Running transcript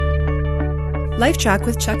LifeTrac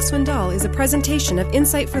with Chuck Swindoll is a presentation of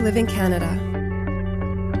Insight for Living Canada.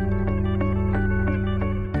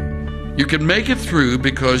 You can make it through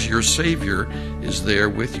because your Savior is there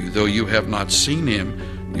with you. Though you have not seen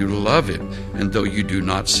Him, you love Him. And though you do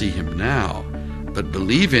not see Him now, but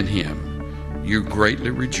believe in Him, you greatly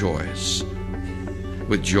rejoice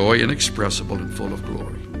with joy inexpressible and full of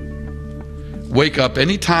glory. Wake up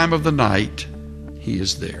any time of the night, He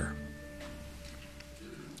is there.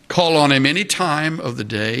 Call on Him any time of the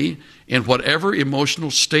day, in whatever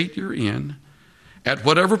emotional state you're in, at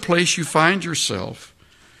whatever place you find yourself,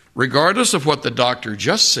 regardless of what the doctor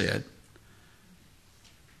just said,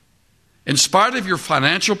 in spite of your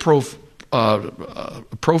financial profile,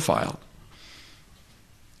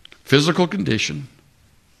 physical condition,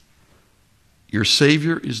 your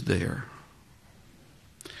Savior is there.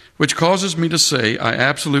 Which causes me to say, I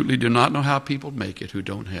absolutely do not know how people make it who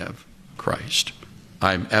don't have Christ.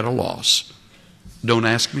 I'm at a loss. Don't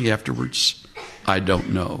ask me afterwards. I don't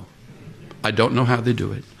know. I don't know how they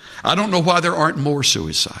do it. I don't know why there aren't more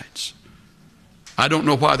suicides. I don't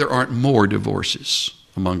know why there aren't more divorces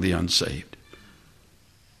among the unsaved.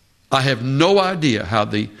 I have no idea how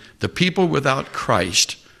the people without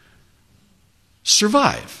Christ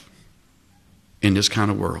survive in this kind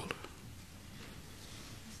of world.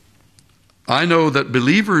 I know that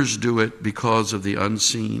believers do it because of the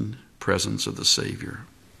unseen presence of the Savior.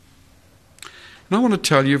 And I want to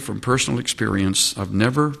tell you from personal experience, I've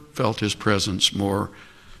never felt His presence more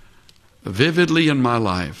vividly in my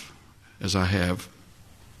life as I have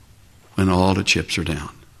when all the chips are down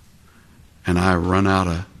and I run out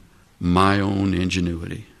of my own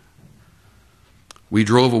ingenuity. We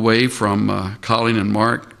drove away from Colleen and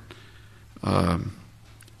Mark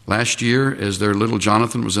last year as their little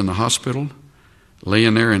Jonathan was in the hospital,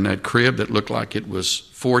 laying there in that crib that looked like it was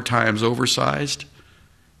 4 times oversized.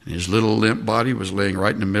 And his little limp body was laying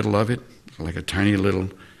right in the middle of it, like a tiny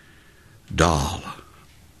little doll.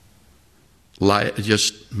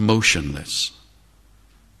 Just motionless,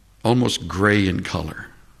 almost gray in color.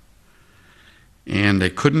 And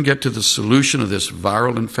they couldn't get to the solution of this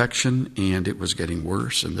viral infection, and it was getting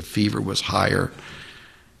worse, and the fever was higher.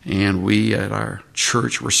 And we at our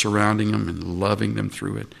church were surrounding them and loving them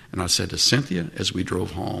through it. And I said to Cynthia as we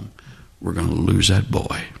drove home, we're going to lose that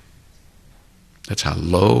boy. That's how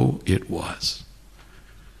low it was.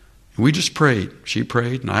 And we just prayed. She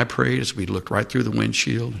prayed and I prayed as we looked right through the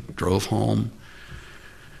windshield and drove home.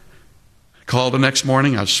 I called the next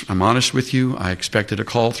morning. I'm honest with you. I expected a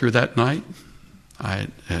call through that night,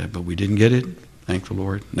 but we didn't get it. Thank the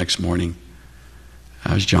Lord. Next morning,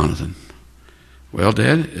 how's Jonathan? Well,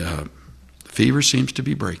 Dad, the fever seems to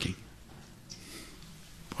be breaking.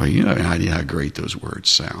 Well, you know how great those words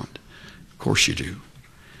sound. Of course you do.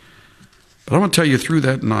 But I want to tell you, through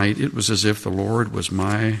that night, it was as if the Lord was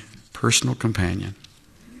my personal companion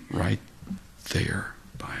right there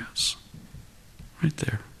by us. Right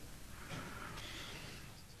there.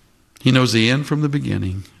 He knows the end from the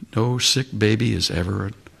beginning. No sick baby is ever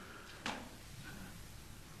a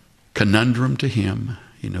conundrum to Him.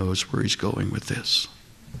 He knows where He's going with this.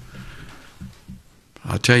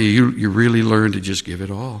 I'll tell you, you really learn to just give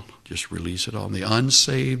it all. Just release it all. And the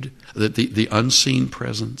unsaved, the unseen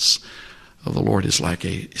presence of the Lord is like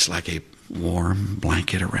a warm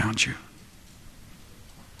blanket around you.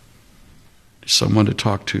 Someone to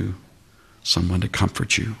talk to, someone to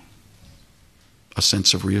comfort you, a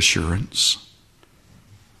sense of reassurance.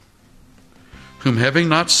 Whom having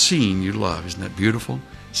not seen you love. Isn't that beautiful?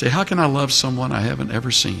 Say, how can I love someone I haven't ever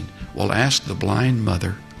seen? Well, ask the blind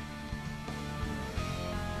mother.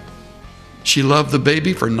 She loved the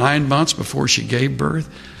baby for 9 months before she gave birth.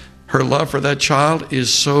 Her love for that child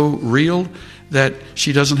is so real that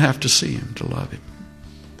she doesn't have to see him to love him.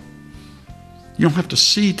 You don't have to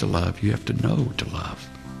see to love. You have to know to love.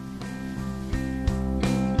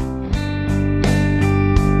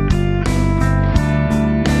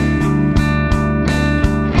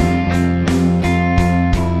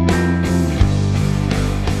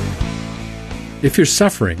 If you're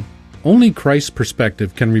suffering, only Christ's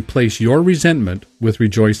perspective can replace your resentment with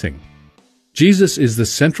rejoicing. Jesus is the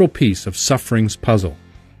central piece of suffering's puzzle.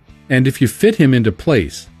 And if you fit Him into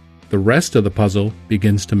place, the rest of the puzzle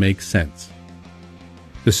begins to make sense.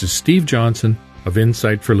 This is Steve Johnson of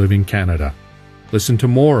Insight for Living Canada. Listen to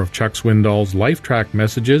more of Chuck Swindoll's LifeTrac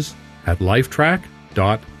messages at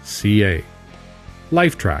lifetrac.ca.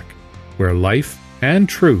 LifeTrac, where life and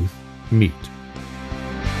truth meet.